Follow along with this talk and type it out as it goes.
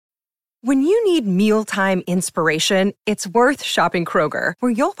When you need mealtime inspiration, it's worth shopping Kroger,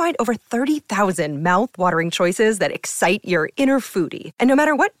 where you'll find over 30,000 mouth-watering choices that excite your inner foodie. And no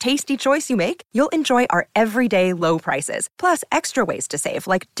matter what tasty choice you make, you'll enjoy our everyday low prices, plus extra ways to save,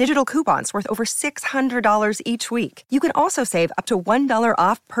 like digital coupons worth over $600 each week. You can also save up to $1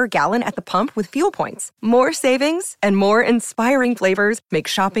 off per gallon at the pump with fuel points. More savings and more inspiring flavors make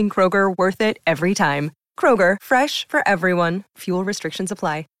shopping Kroger worth it every time. Kroger, fresh for everyone. Fuel restrictions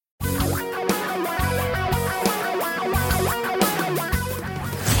apply.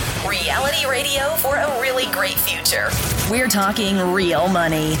 Reality radio for a really great future. We're talking real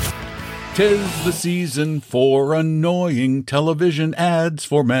money. 'Tis the season for annoying television ads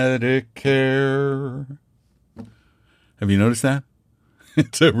for Medicare. Have you noticed that?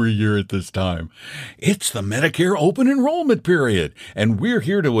 It's every year at this time. It's the Medicare open enrollment period, and we're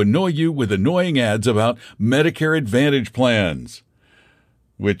here to annoy you with annoying ads about Medicare Advantage plans,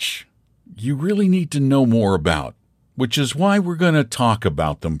 which you really need to know more about, which is why we're going to talk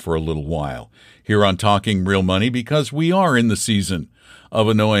about them for a little while here on Talking Real Money, because we are in the season of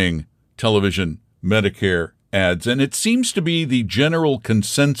annoying television Medicare ads, and it seems to be the general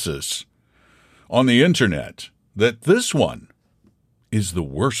consensus on the internet that this one is the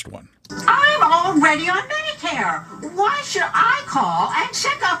worst one. I'm already on Medicare. Why should I call and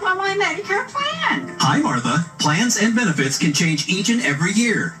check up on my Medicare plan? Hi, Martha. Plans and benefits can change each and every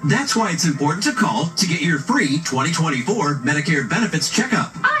year. That's why it's important to call to get your free 2024 Medicare benefits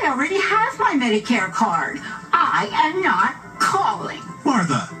checkup. I already have my Medicare card. I am not calling.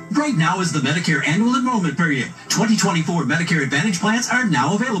 Martha, right now is the Medicare annual enrollment period. 2024 Medicare Advantage plans are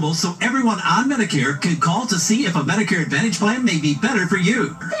now available, so everyone on Medicare can call to see if a Medicare Advantage plan may be better for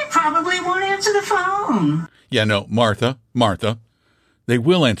you. They probably won't answer the phone. Yeah, no, Martha, they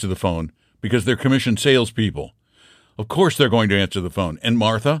will answer the phone because they're commissioned salespeople. Of course they're going to answer the phone. And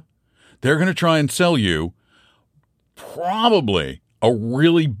Martha, they're going to try and sell you probably a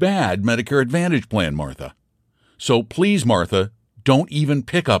really bad Medicare Advantage plan, Martha. So please, Martha, don't even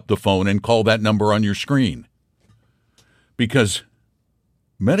pick up the phone and call that number on your screen. Because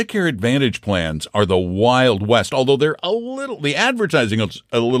Medicare Advantage plans are the Wild West, although they're the advertising is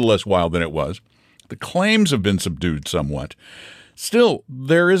a little less wild than it was. The claims have been subdued somewhat. Still,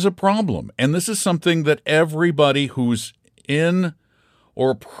 there is a problem. And this is something that everybody who's in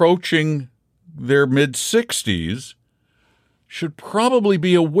or approaching their mid-60s should probably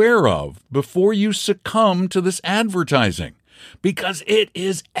be aware of before you succumb to this advertising, because it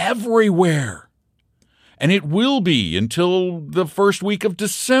is everywhere. And it will be until the first week of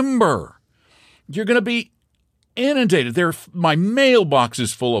December. You're going to be inundated. My mailbox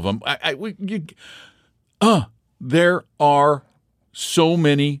is full of them. There are so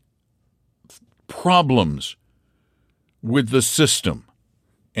many problems with the system.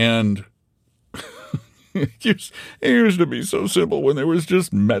 And it used to be so simple when there was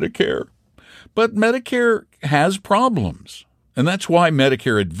just Medicare. But Medicare has problems. And that's why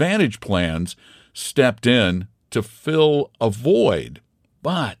Medicare Advantage plans stepped in to fill a void.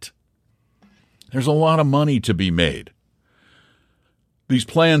 But there's a lot of money to be made. These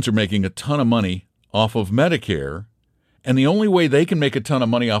plans are making a ton of money off of Medicare. And the only way they can make a ton of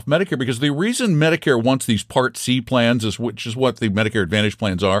money off Medicare, because the reason Medicare wants these Part C plans, which is what the Medicare Advantage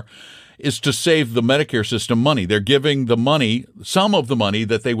plans are, is to save the Medicare system money. They're giving the money, some of the money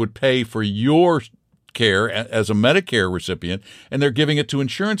that they would pay for your care as a Medicare recipient, and they're giving it to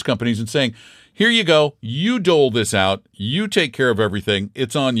insurance companies and saying, here you go, you dole this out, you take care of everything,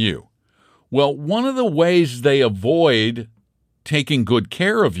 it's on you. Well, one of the ways they avoid taking good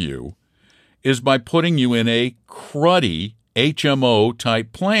care of you is by putting you in a cruddy HMO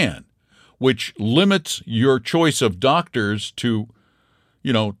type plan, which limits your choice of doctors to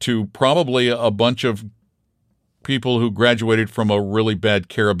probably a bunch of people who graduated from a really bad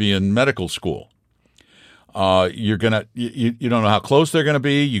Caribbean medical school. You don't know how close they're gonna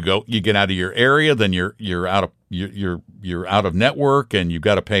be. You get out of your area, then you're out of network, and you've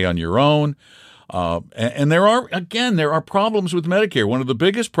got to pay on your own. And there are problems with Medicare. One of the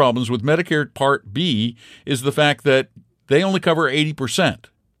biggest problems with Medicare Part B is the fact that they only cover 80%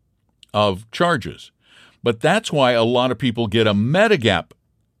 of charges. But that's why a lot of people get a Medigap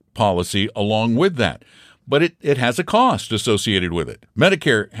policy along with that. But it has a cost associated with it.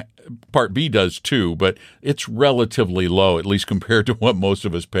 Medicare Part B does too, but it's relatively low, at least compared to what most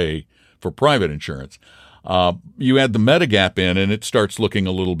of us pay for private insurance. You add the Medigap in, and it starts looking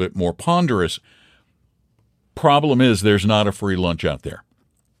a little bit more ponderous. Problem is, there's not a free lunch out there.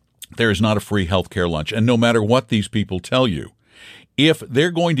 There is not a free healthcare lunch. And no matter what these people tell you, if they're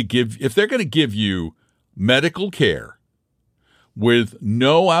going to give you medical care with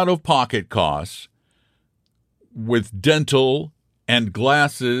no out-of-pocket costs, with dental and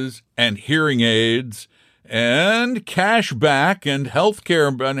glasses and hearing aids and cash back and health care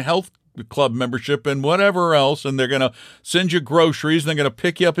and health club membership and whatever else, and they're going to send you groceries, and they're going to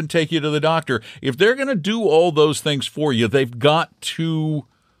pick you up and take you to the doctor. If they're going to do all those things for you, they've got to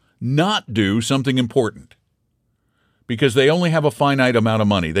not do something important, because they only have a finite amount of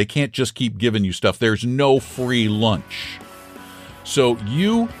money. They can't just keep giving you stuff. There's no free lunch. So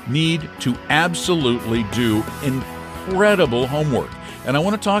you need to absolutely do incredible homework. And I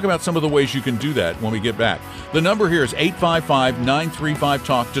want to talk about some of the ways you can do that when we get back. The number here is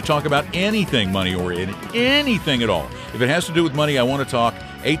 855-935-TALK to talk about anything money-oriented, anything at all. If it has to do with money, I want to talk.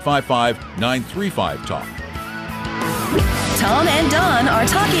 855-935-TALK. Tom and Don are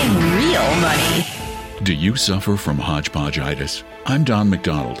talking real money. Do you suffer from hodgepodgeitis? I'm Don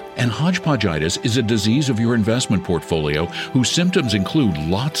McDonald, and hodgepodgeitis is a disease of your investment portfolio whose symptoms include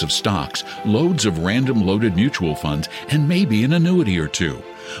lots of stocks, loads of random loaded mutual funds, and maybe an annuity or two.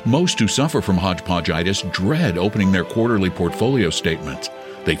 Most who suffer from hodgepodgeitis dread opening their quarterly portfolio statements.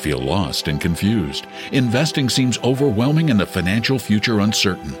 They feel lost and confused. Investing seems overwhelming and the financial future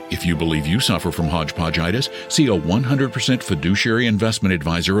uncertain. If you believe you suffer from hodgepodgeitis, see a 100% fiduciary investment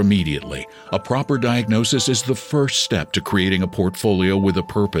advisor immediately. A proper diagnosis is the first step to creating a portfolio with a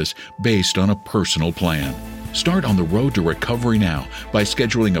purpose based on a personal plan. Start on the road to recovery now by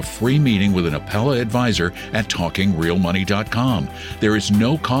scheduling a free meeting with an Appella advisor at TalkingRealMoney.com. There is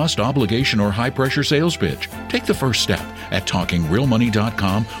no cost, obligation, or high-pressure sales pitch. Take the first step at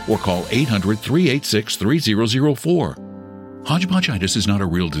TalkingRealMoney.com or call 800-386-3004. Hodgepodgeitis is not a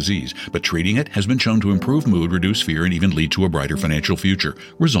real disease, but treating it has been shown to improve mood, reduce fear, and even lead to a brighter financial future.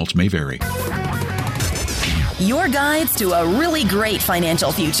 Results may vary. Your guides to a really great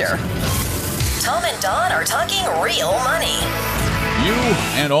financial future. Tom and Don are talking real money. You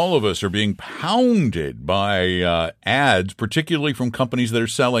and all of us are being pounded by ads, particularly from companies that are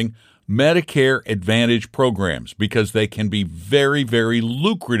selling Medicare Advantage programs, because they can be very, very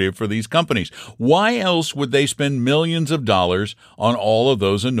lucrative for these companies. Why else would they spend millions of dollars on all of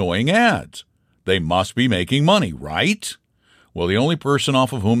those annoying ads? They must be making money, right? Well, the only person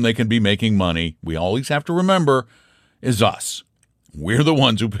off of whom they can be making money, we always have to remember, is us. We're the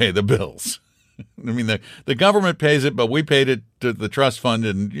ones who pay the bills. I mean, the government pays it, but we paid it to the trust fund,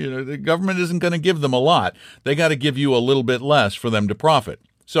 and the government isn't going to give them a lot. They got to give you a little bit less for them to profit.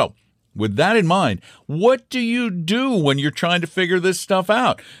 So, with that in mind, what do you do when you're trying to figure this stuff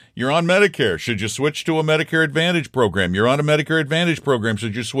out? You're on Medicare. Should you switch to a Medicare Advantage program? You're on a Medicare Advantage program.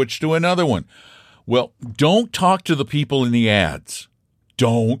 Should you switch to another one? Well, don't talk to the people in the ads.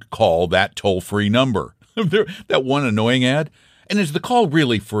 Don't call that toll-free number. That one annoying ad. And is the call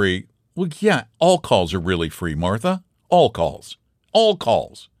really free? Well, yeah, all calls are really free, Martha. All calls. All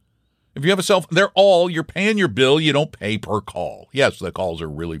calls. If you have a cell phone, you're paying your bill. You don't pay per call. Yes, the calls are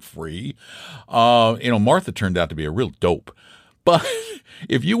really free. Martha turned out to be a real dope. But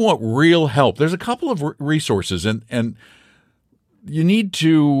if you want real help, there's a couple of resources, and you need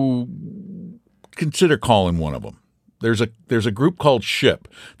to consider calling one of them. There's a group called SHIP,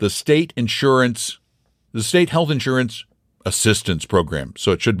 the State Health Insurance Assistance Program.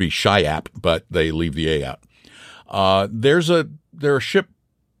 So it should be SHIAP, but they leave the A out. There are SHIP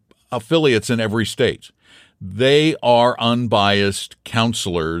affiliates in every state. They are unbiased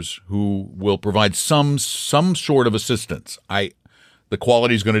counselors who will provide some sort of assistance. The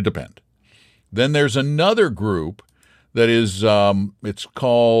quality is going to depend. Then there's another group that is it's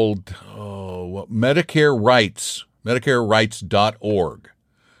called Medicare Rights, MedicareRights.org.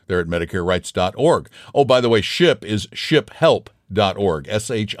 They're at MedicareRights.org. Oh, by the way, SHIP is SHIPHelp.org,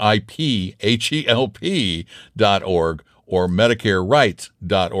 SHIPHelp.org, or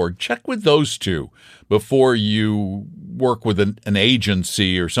MedicareRights.org. Check with those two before you work with an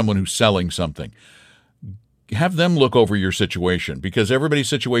agency or someone who's selling something. Have them look over your situation, because everybody's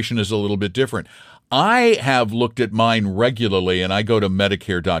situation is a little bit different. I have looked at mine regularly, and I go to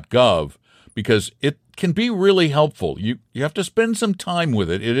Medicare.gov because it can be really helpful. You have to spend some time with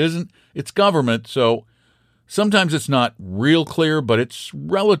it. It's government, so sometimes it's not real clear, but it's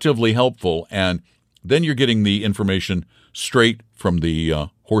relatively helpful. And then you're getting the information straight from the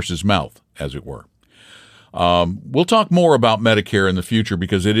horse's mouth, as it were. We'll talk more about Medicare in the future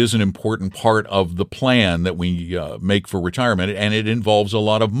because it is an important part of the plan that we make for retirement, and it involves a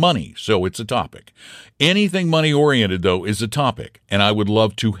lot of money, so it's a topic. Anything money-oriented, though, is a topic, and I would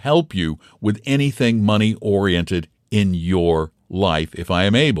love to help you with anything money-oriented in your life if I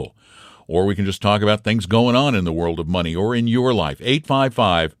am able. Or we can just talk about things going on in the world of money or in your life.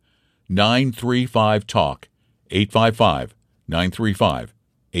 855-935-TALK,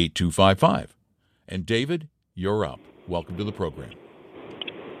 888-935-8255. And David, you're up. Welcome to the program.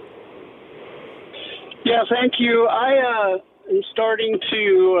 Yeah, thank you. I am starting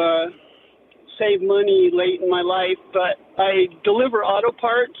to save money late in my life, but I deliver auto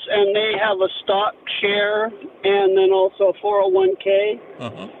parts, and they have a stock share and then also a 401k.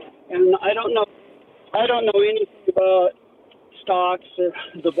 Uh-huh. And I don't know anything about stocks or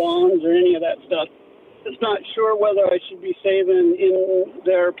the bonds or any of that stuff. Just not sure whether I should be saving in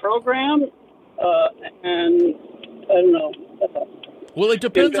their program, and I don't know. Well, it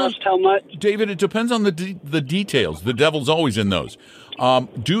depends on how much. David, it depends on the details. The devil's always in those.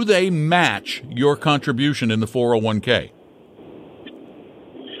 Do they match your contribution in the 401k?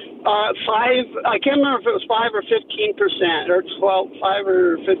 5. I can't remember if it was 5 or 15% or 5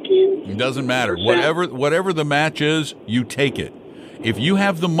 or 15. It doesn't matter. Whatever the match is, you take it. If you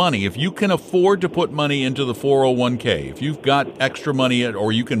have the money, if you can afford to put money into the 401k, if you've got extra money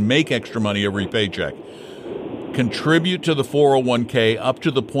or you can make extra money every paycheck, contribute to the 401k up to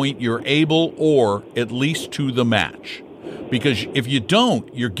the point you're able, or at least to the match. Because if you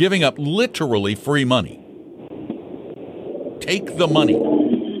don't, you're giving up literally free money. Take the money.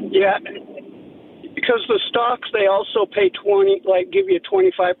 Yeah, because the stocks, they also pay give you a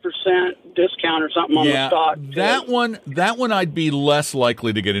 25% discount or something on the stock. That one I'd be less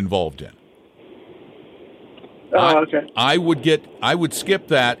likely to get involved in. Oh, okay. I would skip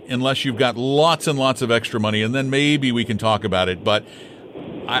that unless you've got lots and lots of extra money, and then maybe we can talk about it. But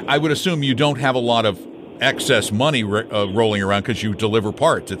I would assume you don't have a lot of excess money rolling around because you deliver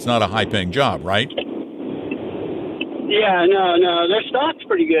parts. It's not a high-paying job, right? Yeah, no. Their stock's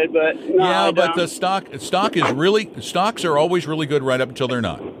pretty good, but no. Yeah, but the stocks are always really good right up until they're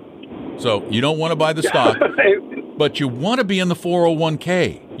not. So you don't want to buy the stock, but you want to be in the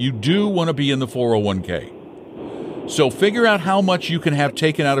 401k. You do want to be in the 401k. So figure out how much you can have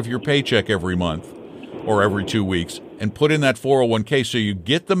taken out of your paycheck every month or every 2 weeks and put in that 401k so you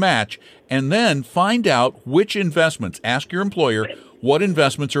get the match, and then find out which investments. Ask your employer what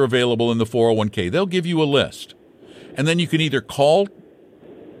investments are available in the 401k. They'll give you a list. And then you can either call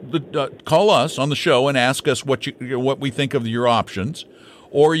us on the show and ask us what we think of your options,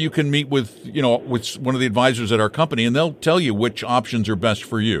 or you can meet with one of the advisors at our company, and they'll tell you which options are best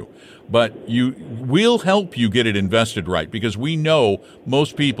for you. But we'll help you get it invested right, because we know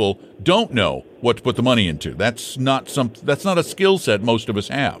most people don't know what to put the money into. That's not a skill set most of us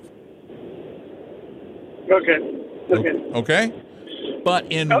have. Okay.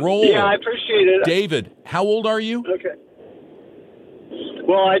 But enroll. Yeah, I appreciate it. David, how old are you? Okay.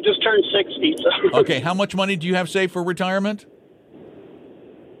 Well, I just turned 60. So. Okay, how much money do you have saved for retirement?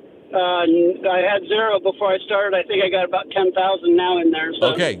 I had zero before I started. I think I got about 10,000 now in there.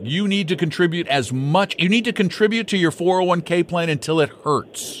 So. Okay, you need to contribute as much. You need to contribute to your 401k plan until it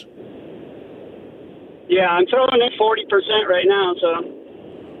hurts. Yeah, I'm throwing in 40% right now, so.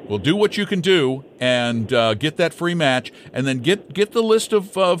 Well, do what you can do and get that free match, and then get the list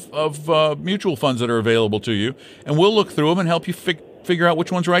of mutual funds that are available to you, and we'll look through them and help you figure out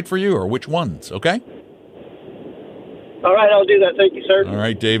which one's right for you or which ones, okay? All right, I'll do that. Thank you, sir. All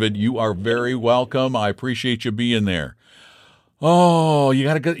right, David, you are very welcome. I appreciate you being there. Oh, you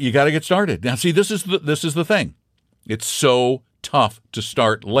gotta get started. Now, see, this is the thing. It's so tough to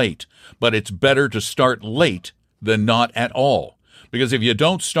start late, but it's better to start late than not at all. Because if you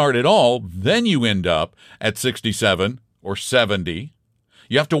don't start at all, then you end up at 67 or 70.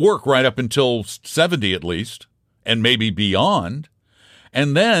 You have to work right up until 70 at least, and maybe beyond.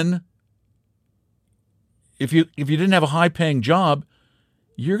 And then if you didn't have a high-paying job,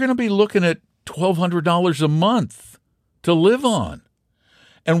 you're going to be looking at $1,200 a month to live on.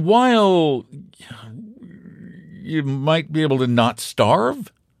 And while you might be able to not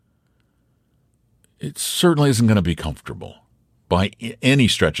starve, it certainly isn't going to be comfortable by any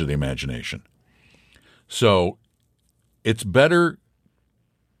stretch of the imagination. So it's better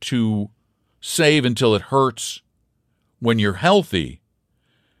to save until it hurts when you're healthy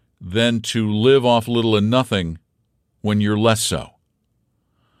than to live off little and nothing when you're less so.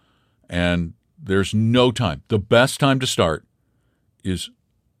 And there's no time. The best time to start is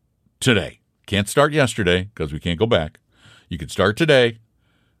today. Can't start yesterday because we can't go back. You can start today.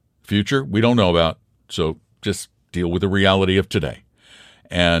 Future, we don't know about. So just deal with the reality of today.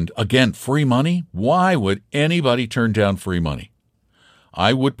 And again, free money. Why would anybody turn down free money?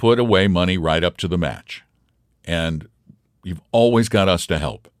 I would put away money right up to the match. And you've always got us to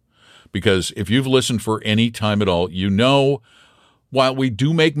help. Because if you've listened for any time at all, you know, while we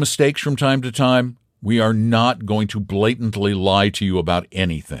do make mistakes from time to time, we are not going to blatantly lie to you about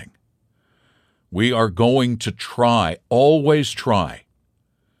anything. We are going to always try,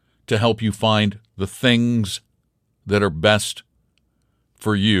 to help you find the things that are best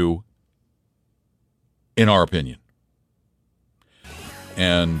for you, in our opinion.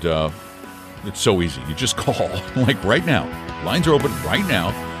 And it's so easy. You just call, like right now. Lines are open right now.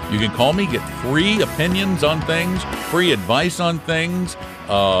 You can call me, get free opinions on things, free advice on things,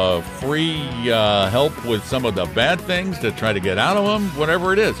 free help with some of the bad things to try to get out of them,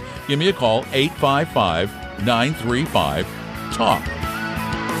 whatever it is. Give me a call, 855-935-TALK.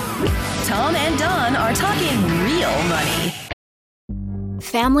 Tom and Don are talking real money.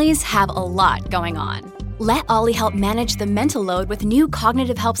 Families have a lot going on. Let Ollie help manage the mental load with new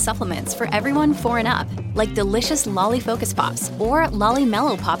cognitive help supplements for everyone 4 and up, like delicious Lolly Focus Pops or Lolly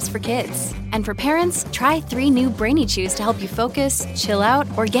Mellow Pops for kids. And for parents, try 3 new Brainy Chews to help you focus, chill out,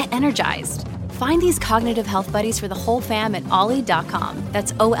 or get energized. Find these cognitive health buddies for the whole fam at ollie.com.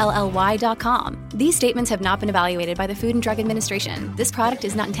 That's OLLY.com. These statements have not been evaluated by the Food and Drug Administration. This product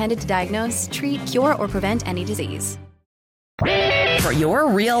is not intended to diagnose, treat, cure, or prevent any disease. For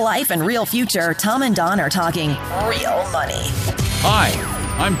your real life and real future, Tom and Don are talking real money. Hi,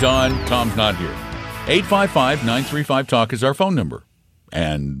 I'm Don. Tom's not here. 855-935-TALK is our phone number.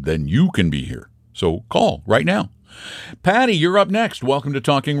 And then you can be here. So call right now. Patty, you're up next. Welcome to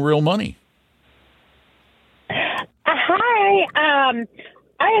Talking Real Money. Hi.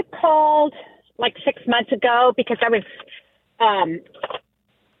 I had called like 6 months ago because I was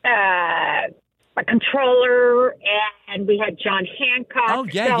a controller, and we had John Hancock. Oh,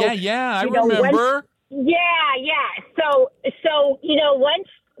 yeah. I remember. So, once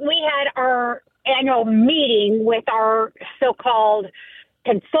we had our annual meeting with our so-called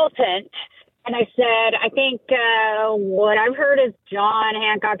consultant, and I said, I think what I've heard is John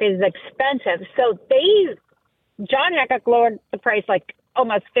Hancock is expensive. So John Hancock lowered the price like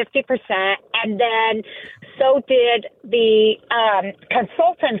almost 50%, and then so did the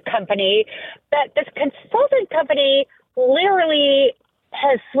consultant company. But this consultant company literally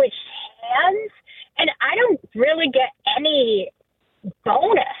has switched hands, and I don't really get any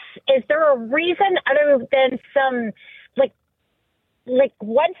bonus. Is there a reason other than some, like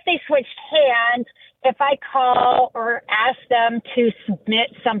once they switched hands, if I call or ask them to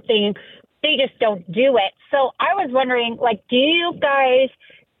submit something, they just don't do it. So I was wondering, do you guys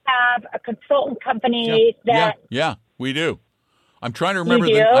have a consultant company that? Yeah, we do. I'm trying to remember.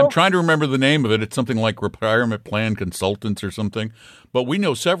 I'm trying to remember the name of it. It's something like Retirement Plan Consultants or something. But we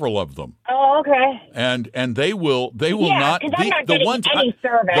know several of them. Oh, okay. And they will not. Yeah, because I'm not getting any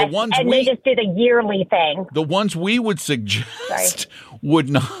service. They just did a yearly thing. The ones we would suggest would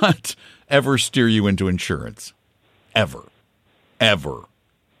not ever steer you into insurance, ever.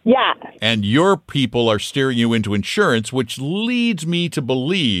 Yeah. And your people are steering you into insurance, which leads me to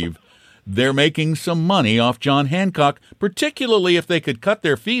believe they're making some money off John Hancock, particularly if they could cut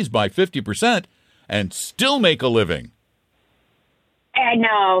their fees by 50% and still make a living. I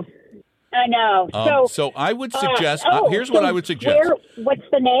know. So I would suggest, here's what I would suggest. What's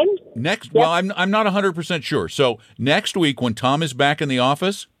the name? Well, I'm not 100% sure. So next week when Tom is back in the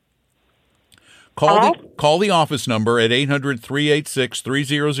office, call the office number at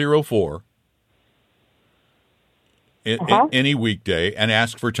 800-386-3004 any weekday and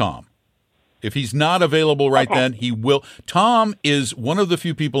ask for Tom. If he's not available then, he will. Tom is one of the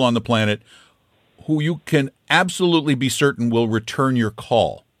few people on the planet who you can absolutely be certain will return your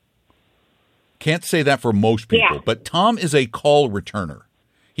call. Can't say that for most people, but Tom is a call returner.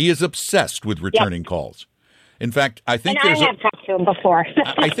 He is obsessed with returning calls. In fact, I think I have talked to him before.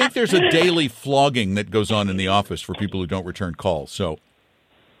 I think there's a daily flogging that goes on in the office for people who don't return calls. So,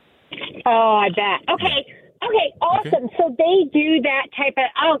 I bet. Okay, awesome. Okay. So they do that type of.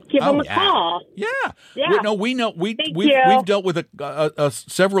 I'll give them a call. Yeah. We know. We've dealt with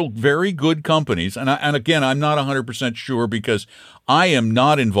several very good companies, and again, I'm not 100% sure because I am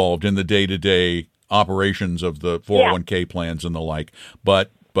not involved in the day-to-day operations of the 401k plans and the like.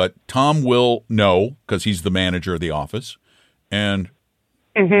 But Tom will know because he's the manager of the office, and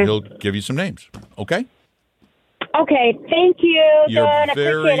he'll give you some names. Okay? Okay, thank you, Don. You're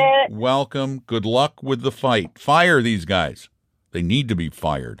very welcome. Good luck with the fight. Fire these guys. They need to be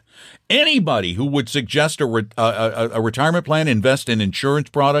fired. Anybody who would suggest a retirement plan, invest in insurance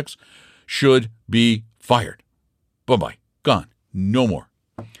products, should be fired. Bye-bye. Gone. No more.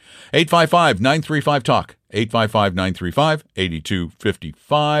 855-935-TALK.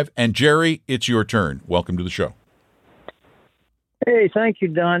 855-935-8255. And Jerry, it's your turn. Welcome to the show. Hey, thank you,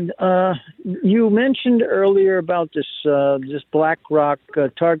 Don. You mentioned earlier about this BlackRock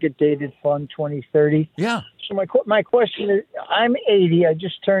target dated fund 2030. Yeah. So my question is, I'm 80. I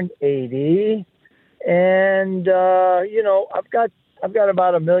just turned 80. And I've got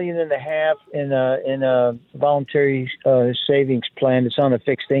about $1.5 million in a voluntary savings plan. It's on a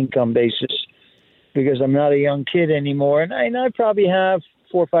fixed income basis because I'm not a young kid anymore, and I probably have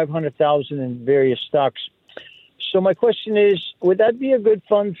 $400,000 or $500,000 in various stocks. So my question is, would that be a good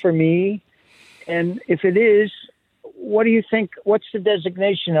fund for me? And if it is, what do you think? What's the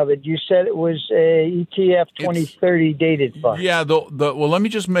designation of it? You said it was a ETF 2030 dated fund. Yeah. Well, let me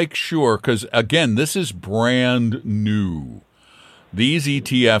just make sure, because again, this is brand new. These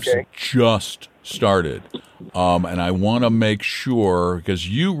ETFs just started, and I want to make sure, because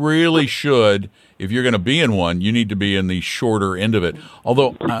you really should, if you're going to be in one, you need to be in the shorter end of it.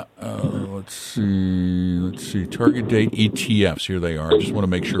 Although, let's see, target date ETFs. Here they are. I just want to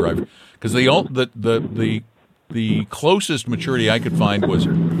make sure because the closest maturity I could find was a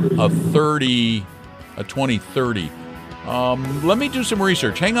 2030. Let me do some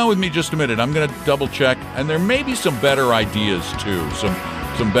research. Hang on with me just a minute. I'm going to double check, and there may be some better ideas too, some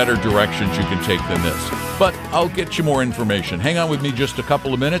better directions you can take than this. But I'll get you more information. Hang on with me just a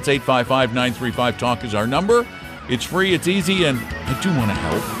couple of minutes. 855-935-TALK is our number. It's free, it's easy, and I do want to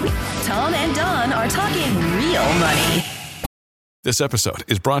help. Tom and Don are talking real money. This episode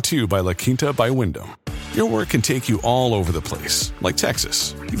is brought to you by La Quinta by Wyndham. Your work can take you all over the place, like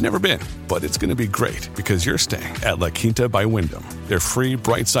Texas. You've never been, but it's going to be great because you're staying at La Quinta by Wyndham. Their free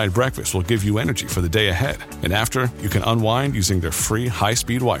Bright Side breakfast will give you energy for the day ahead. And after, you can unwind using their free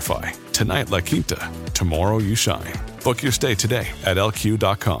high-speed Wi-Fi. Tonight, La Quinta. Tomorrow, you shine. Book your stay today at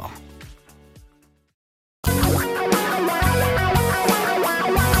LQ.com.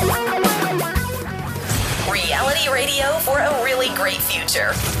 Reality radio for a really great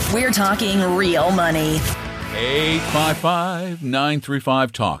future. We're talking real money.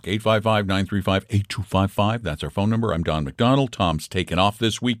 855-935-TALK. 855-935-8255. That's our phone number. I'm Don McDonald. Tom's taken off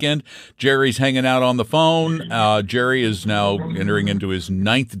this weekend. Jerry's hanging out on the phone. Jerry is now entering into his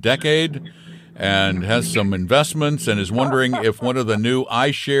 9th decade and has some investments and is wondering if one of the new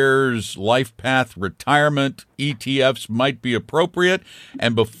iShares LifePath retirement ETFs might be appropriate.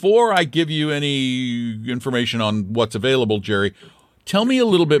 And before I give you any information on what's available, Jerry, tell me a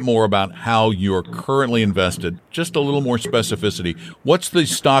little bit more about how you're currently invested. Just a little more specificity. What's the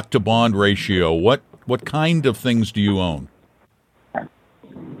stock to bond ratio? What kind of things do you own?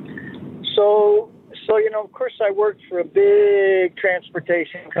 So of course, I worked for a big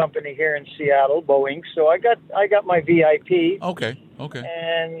transportation company here in Seattle, Boeing. So I got my VIP. Okay.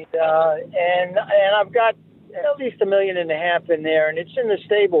 And I've got at least $1.5 million in there, and it's in the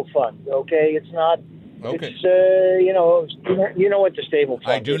stable fund. Okay, it's not. Okay. It's you know what the stable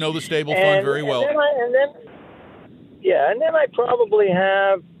fund. I do know the stable fund very well. And then I probably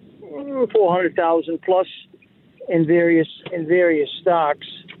have $400,000 plus in various stocks.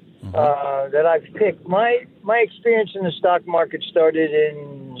 That I've picked. My experience in the stock market started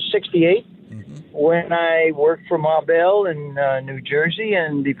in '68 when I worked for Ma Bell in New Jersey,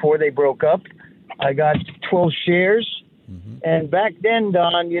 and before they broke up, I got 12 shares. And back then,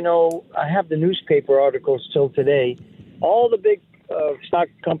 Don, I have the newspaper articles till today. All the big stock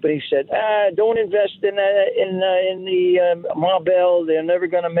companies said, "Don't invest in the Ma Bell. They're never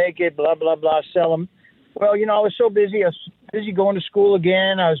going to make it. Blah blah blah. Sell them." Well, I was so busy. I was busy going to school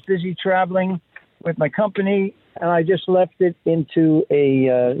again. I was busy traveling with my company, and I just left it into a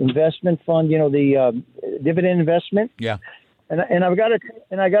investment fund. The dividend investment. Yeah. And I got to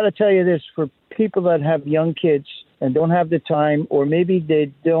tell you this: for people that have young kids and don't have the time, or maybe they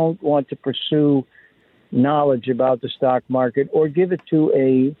don't want to pursue knowledge about the stock market, or give it to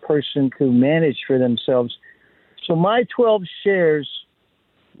a person to manage for themselves. So my 12 shares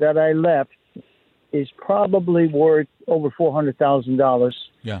that I left is probably worth over $400,000.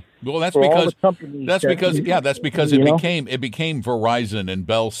 Yeah. Well, that's because it became Verizon and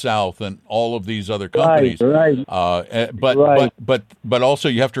Bell South and all of these other companies. Right. But also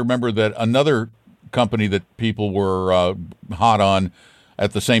you have to remember that another company that people were hot on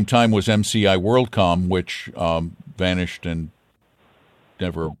at the same time was MCI WorldCom, which vanished and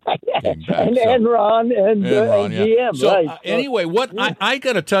never came back. Enron and GM. So anyway, I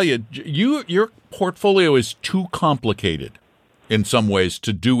got to tell you, your portfolio is too complicated in some ways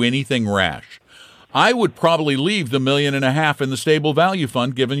to do anything rash. I would probably leave the $1.5 million in the stable value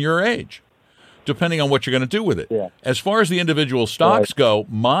fund, given your age, depending on what you're going to do with it. Yeah. As far as the individual stocks go,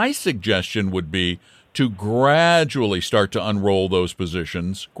 my suggestion would be to gradually start to unroll those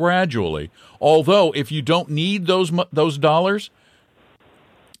positions, gradually. Although, if you don't need those dollars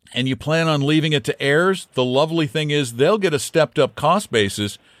and you plan on leaving it to heirs, the lovely thing is they'll get a stepped-up cost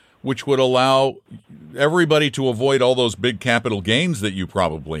basis, which would allow everybody to avoid all those big capital gains that you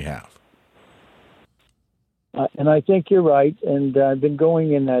probably have. And I think you're right, and I've been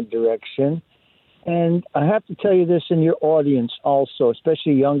going in that direction. And I have to tell you this in your audience also,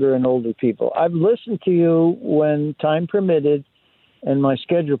 especially younger and older people. I've listened to you when time permitted and my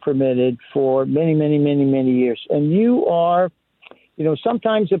schedule permitted for many, many, many, many years. And you are,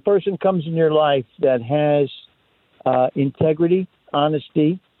 sometimes a person comes in your life that has integrity,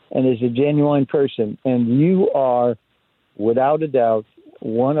 honesty, and is a genuine person. And you are, without a doubt,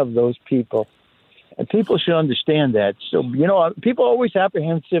 one of those people. And people should understand that. So, people are always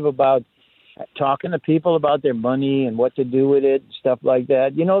apprehensive about talking to people about their money and what to do with it and stuff like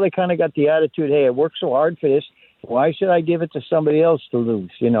that. They kind of got the attitude, hey, I worked so hard for this. Why should I give it to somebody else to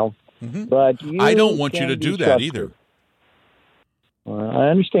lose, Mm-hmm. But I don't want you to do that either. Well, I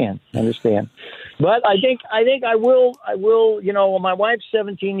understand. But I think I will, my wife's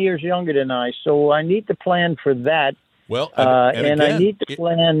 17 years younger than I, so I need to plan for that. Well, and again, I need to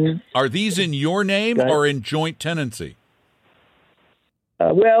plan. Are these in your name or in joint tenancy?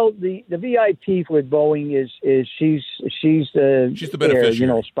 Well, the VIP with Boeing is she's the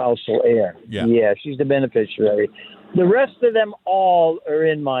beneficiary, heir, spousal heir. Yeah, she's the beneficiary. The rest of them all are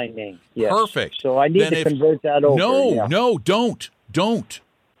in my name. Yes. Perfect. So I need to convert that over. No, don't. Do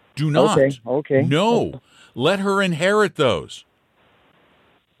not. Okay. No, let her inherit those.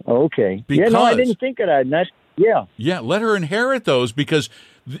 Okay. Because, I didn't think of that. Yeah, let her inherit those because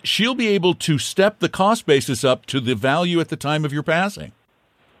she'll be able to step the cost basis up to the value at the time of your passing,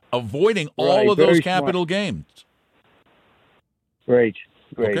 avoiding all of those capital gains. Great.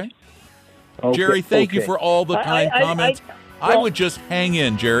 Okay. Jerry, thank you for all the kind comments. I would just hang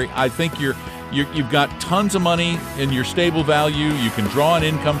in, Jerry. I think you've got tons of money in your stable value. You can draw an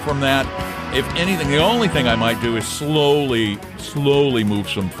income from that. If anything, the only thing I might do is slowly move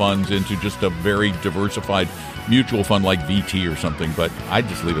some funds into just a very diversified mutual fund like VT or something, but I'd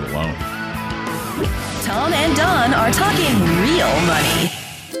just leave it alone. Tom and Don are talking real money.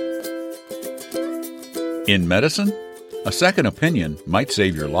 In medicine, a second opinion might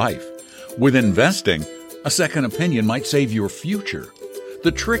save your life. With investing, a second opinion might save your future.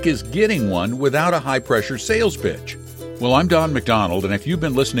 The trick is getting one without a high-pressure sales pitch. Well, I'm Don McDonald, and if you've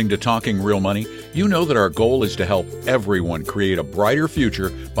been listening to Talking Real Money, you know that our goal is to help everyone create a brighter future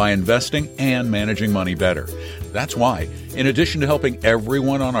by investing and managing money better. That's why, in addition to helping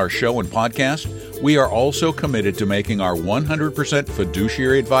everyone on our show and podcast, we are also committed to making our 100%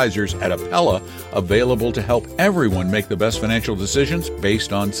 fiduciary advisors at Appella available to help everyone make the best financial decisions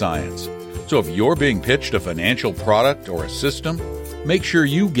based on science. So if you're being pitched a financial product or a system, make sure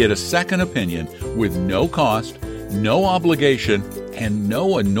you get a second opinion with no cost, no obligation, and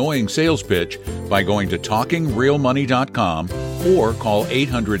no annoying sales pitch by going to TalkingRealMoney.com or call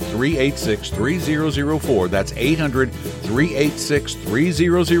 800-386-3004. That's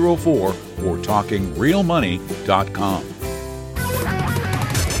 800-386-3004 or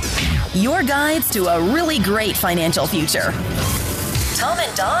TalkingRealMoney.com. Your guides to a really great financial future. Tom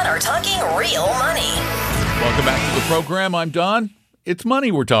and Don are talking real money. Welcome back to the program. I'm Don. It's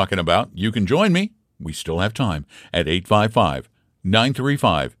money we're talking about. You can join me. We still have time at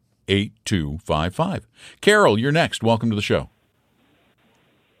 855-935-8255. Carol, you're next. Welcome to the show.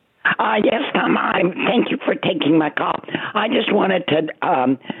 Yes, Tom. Thank you for taking my call. I just wanted to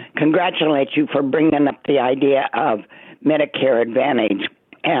congratulate you for bringing up the idea of Medicare Advantage.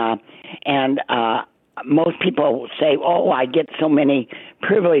 Most people say, oh, I get so many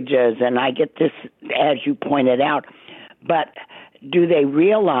privileges and I get this, as you pointed out. But do they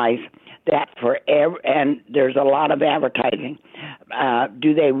realize that and there's a lot of advertising,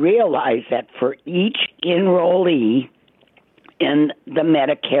 do they realize that for each enrollee in the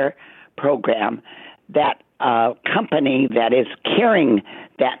Medicare program, that company that is carrying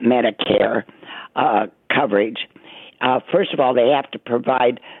that Medicare coverage, first of all, they have to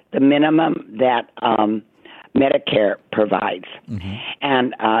provide the minimum that Medicare provides,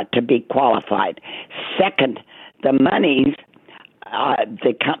 and to be qualified. Second, the monies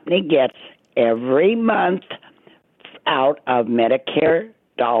the company gets every month out of Medicare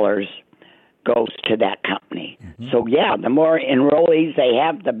dollars goes to that company. So, the more enrollees they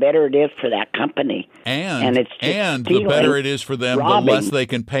have, the better it is for that company. And the better it is for them, the less they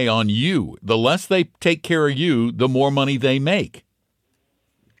can pay on you. The less they take care of you, the more money they make.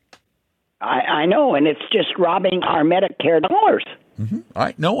 I know, and it's just robbing our Medicare dollars.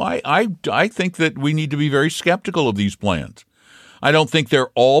 I think that we need to be very skeptical of these plans. I don't think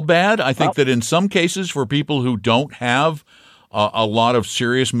they're all bad. I think that in some cases, for people who don't have a lot of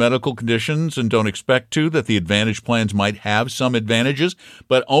serious medical conditions and don't expect to, that the Advantage plans might have some advantages,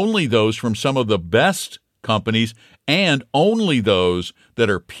 but only those from some of the best companies and only those that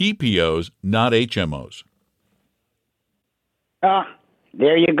are PPOs, not HMOs.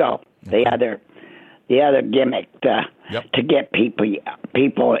 There you go. The other gimmick to get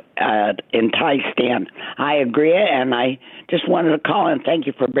people enticed in. I agree, and I just wanted to call and thank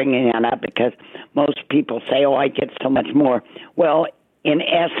you for bringing that up, because most people say, "Oh, I get so much more." Well, in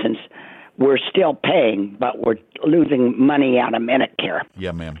essence, we're still paying, but we're losing money out of Medicare.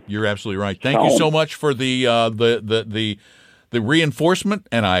 Yeah, ma'am, you're absolutely right. Thank you so much for the reinforcement,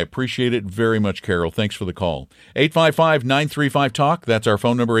 and I appreciate it very much, Carol. Thanks for the call. 855-935-TALK. That's our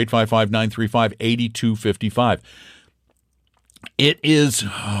phone number, 855-935-8255. It is,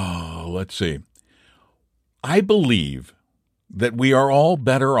 let's see. I believe that we are all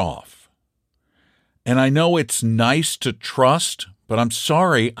better off. And I know it's nice to trust, but I'm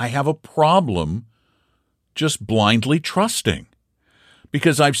sorry, I have a problem just blindly trusting.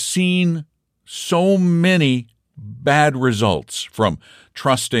 Because I've seen so many bad results from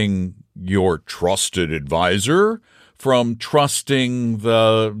trusting your trusted advisor, from trusting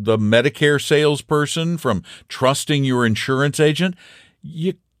the Medicare salesperson, from trusting your insurance agent.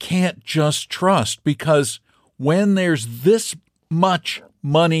 You can't just trust, because when there's this much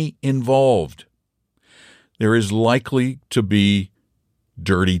money involved, there is likely to be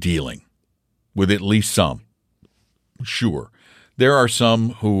dirty dealing with at least some. Sure. There are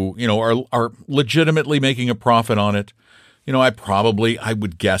some who, are legitimately making a profit on it. I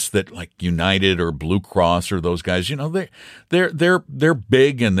would guess that like United or Blue Cross or those guys, they're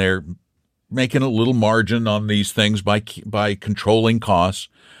big and they're making a little margin on these things by controlling costs.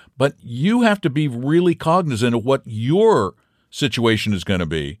 But you have to be really cognizant of what your situation is going to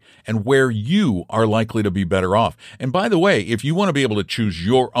be and where you are likely to be better off. And by the way, if you want to be able to choose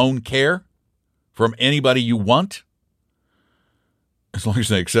your own care from anybody you want, as long as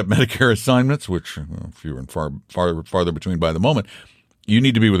they accept Medicare assignments, which fewer and farther between by the moment, you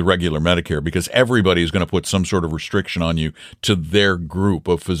need to be with regular Medicare, because everybody is going to put some sort of restriction on you to their group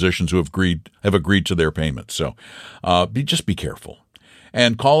of physicians who have agreed to their payments. So just be careful.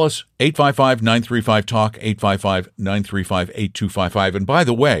 And call us, 855-935-TALK, 855-935-8255. And by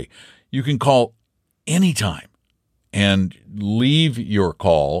the way, you can call anytime and leave your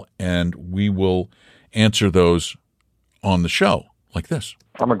call, and we will answer those on the show. Like this.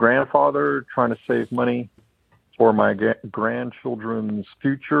 I'm a grandfather trying to save money for my grandchildren's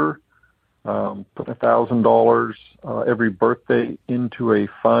future, putting $1,000 every birthday into a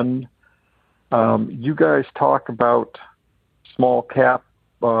fund. You guys talk about small cap.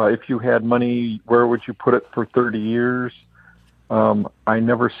 If you had money, where would you put it for 30 years? I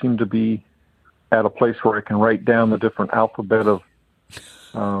never seem to be at a place where I can write down the different alphabet of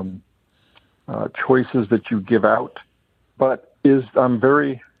choices that you give out. But I'm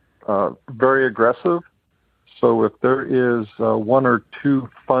very, very aggressive. So if there is one or two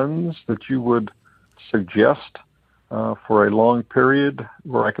funds that you would suggest for a long period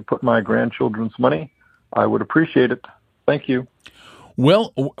where I could put my grandchildren's money, I would appreciate it. Thank you.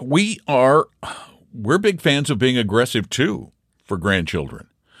 Well, we're big fans of being aggressive too for grandchildren,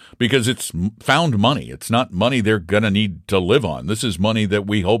 because it's found money. It's not money they're going to need to live on. This is money that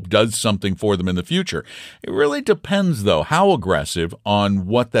we hope does something for them in the future. It really depends, though, how aggressive on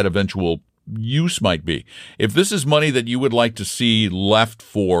what that eventual use might be. If this is money that you would like to see left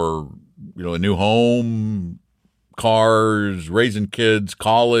for, a new home, cars, raising kids,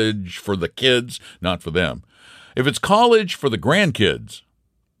 college for the kids, not for them. If it's college for the grandkids,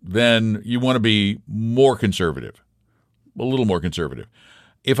 then you want to be more conservative, a little more conservative.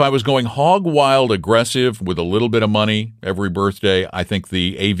 If I was going hog wild aggressive with a little bit of money every birthday, I think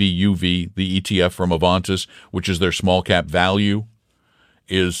the AVUV, the ETF from Avantis, which is their small cap value,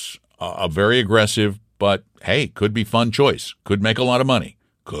 is a very aggressive, but hey, could be fun choice. Could make a lot of money.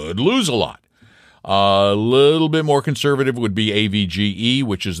 Could lose a lot. A little bit more conservative would be AVGE,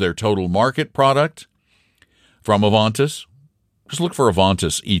 which is their total market product from Avantis. Just look for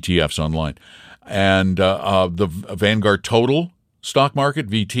Avantis ETFs online. And the Vanguard Total stock market,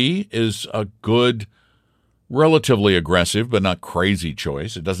 VT, is a good, relatively aggressive, but not crazy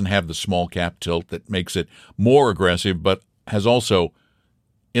choice. It doesn't have the small cap tilt that makes it more aggressive, but has also,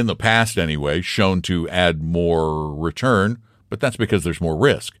 in the past anyway, shown to add more return, but that's because there's more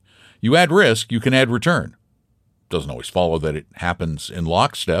risk. You add risk, you can add return. Doesn't always follow that it happens in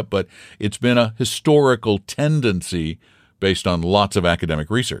lockstep, but it's been a historical tendency based on lots of academic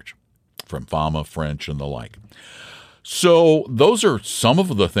research from Fama, French, and the like. So those are some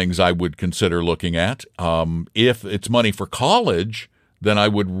of the things I would consider looking at. If it's money for college, then I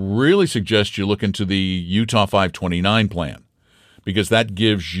would really suggest you look into the Utah 529 plan, because that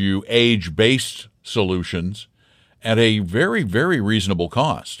gives you age-based solutions at a very, very reasonable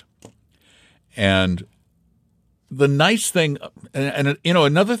cost. And the nice thing, and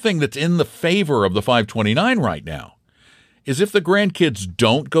another thing that's in the favor of the 529 right now is if the grandkids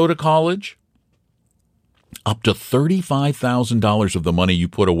don't go to college, up to $35,000 of the money you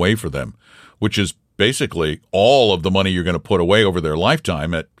put away for them, which is basically all of the money you're going to put away over their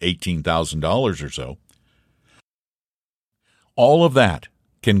lifetime at $18,000 or so, all of that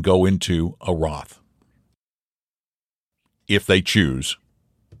can go into a Roth if they choose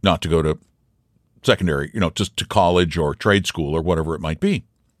not to go to secondary, just to college or trade school or whatever it might be.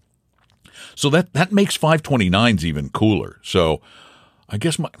 So that makes 529s even cooler. So I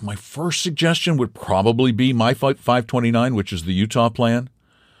guess my first suggestion would probably be my 529, which is the Utah plan.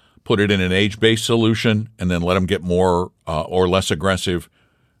 Put it in an age-based solution and then let them get more or less aggressive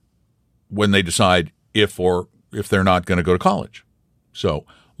when they decide if they're not going to go to college. So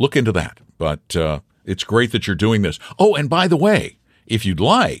look into that. But it's great that you're doing this. Oh, and by the way, if you'd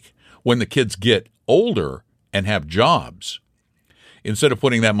like, when the kids get older and have jobs, instead of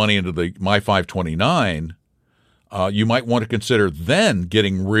putting that money into the My 529, you might want to consider then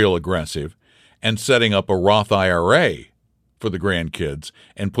getting real aggressive and setting up a Roth IRA for the grandkids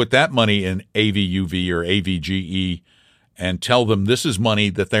and put that money in AVUV or AVGE and tell them this is money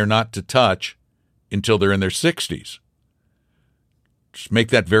that they're not to touch until they're in their 60s. Just make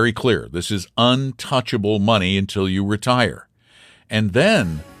that very clear. This is untouchable money until you retire. And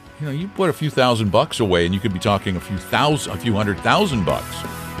then, you put a few $1,000 away and you could be talking a few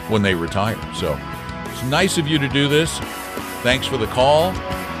 $100,000 when they retire. So it's nice of you to do this. Thanks for the call.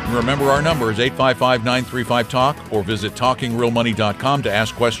 And remember, our number is 855-935-TALK or visit TalkingRealMoney.com to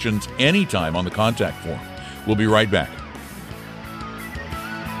ask questions anytime on the contact form. We'll be right back.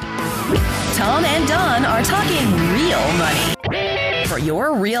 Tom and Don are talking real money. For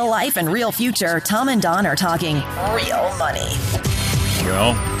your real life and real future, Tom and Don are talking real money.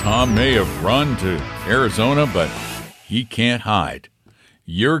 Well, Tom may have run to Arizona, but he can't hide.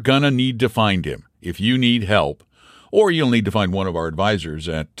 You're going to need to find him if you need help, or you'll need to find one of our advisors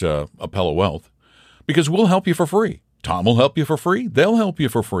at Apella Wealth, because we'll help you for free. Tom will help you for free. They'll help you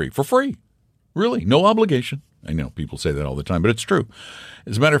for free. For free. Really. No obligation. I know people say that all the time, but it's true.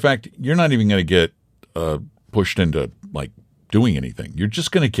 As a matter of fact, you're not even going to get pushed into, doing anything. You're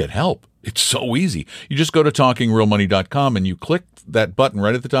just going to get help. It's so easy. You just go to TalkingRealMoney.com and you click that button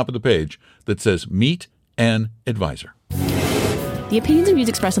right at the top of the page that says Meet an Advisor. The opinions and views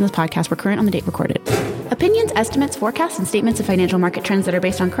expressed on this podcast were current on the date recorded. Opinions, estimates, forecasts, and statements of financial market trends that are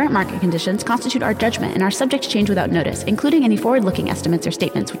based on current market conditions constitute our judgment and are subject to change without notice, including any forward-looking estimates or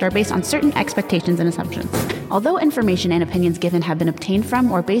statements which are based on certain expectations and assumptions. Although information and opinions given have been obtained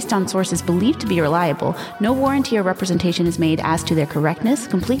from or based on sources believed to be reliable, no warranty or representation is made as to their correctness,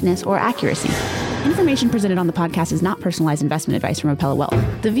 completeness, or accuracy. Information presented on the podcast is not personalized investment advice from Apella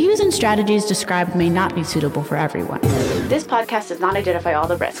Wealth. The views and strategies described may not be suitable for everyone. This podcast does not identify all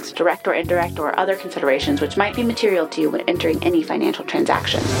the risks, direct or indirect, or other considerations which might be material to you when entering any financial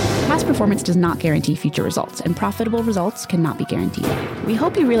transaction. Past performance does not guarantee future results, and profitable results cannot be guaranteed. We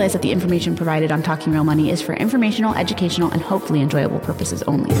hope you realize that the information provided on Talking Real Money is for informational, educational, and hopefully enjoyable purposes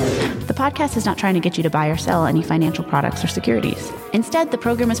only. The podcast is not trying to get you to buy or sell any financial products or securities. Instead, the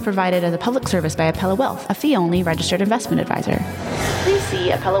program is provided as a public service by Apella Wealth, a fee-only registered investment advisor. Please see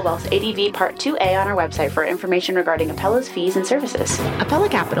Apella Wealth's ADV Part 2A on our website for information regarding Apella's fees and services. Apella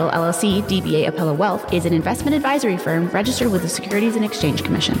Capital, LLC, DBA Apella Wealth, is an investment advisory firm registered with the Securities and Exchange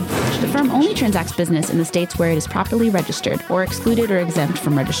Commission. The firm only transacts business in the states where it is properly registered or excluded or exempt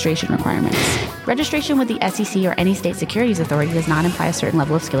from registration requirements. Registration with the SEC or any state securities authority does not imply a certain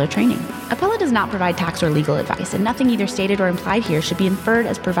level of skill or training. Apella does not provide tax or legal advice, and nothing either stated or implied here should be inferred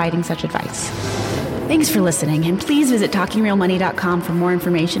as providing such advice. Thanks for listening, and please visit TalkingRealMoney.com for more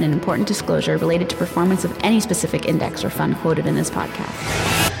information and important disclosure related to performance of any specific index or fund quoted in this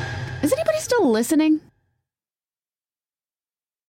podcast. Is anybody still listening?